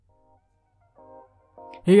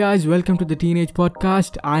Hey guys, welcome to the Teenage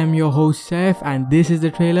Podcast. I am your host Saif, and this is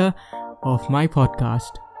the trailer of my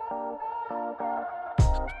podcast.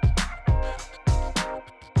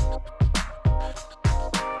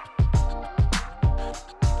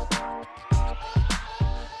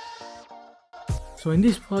 So in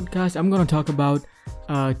this podcast, I'm gonna talk about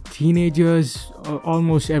teenagers,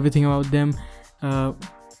 almost everything about them.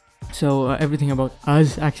 Everything about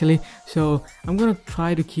us actually. So I'm gonna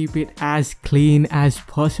try to keep it as clean as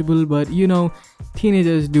possible, but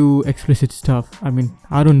teenagers do explicit stuff.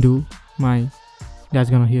 I don't do. My dad's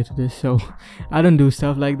gonna hear to this, so I don't do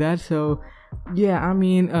stuff like that. So I'm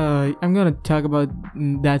gonna talk about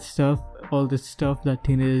that stuff, all the stuff that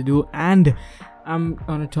teenagers do, and I'm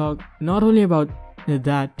gonna talk not only about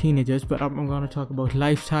that teenagers, but I'm gonna talk about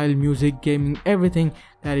lifestyle, music, gaming, everything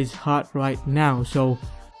that is hot right now. So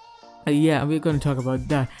we're going to talk about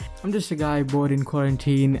that. I'm just a guy bored in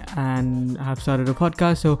quarantine and I have started a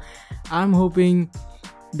podcast, so I'm hoping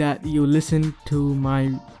that you listen to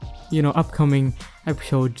my upcoming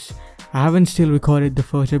episodes. I haven't still recorded the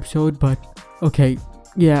first episode, but okay,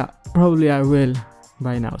 probably I will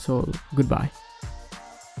by now. So goodbye.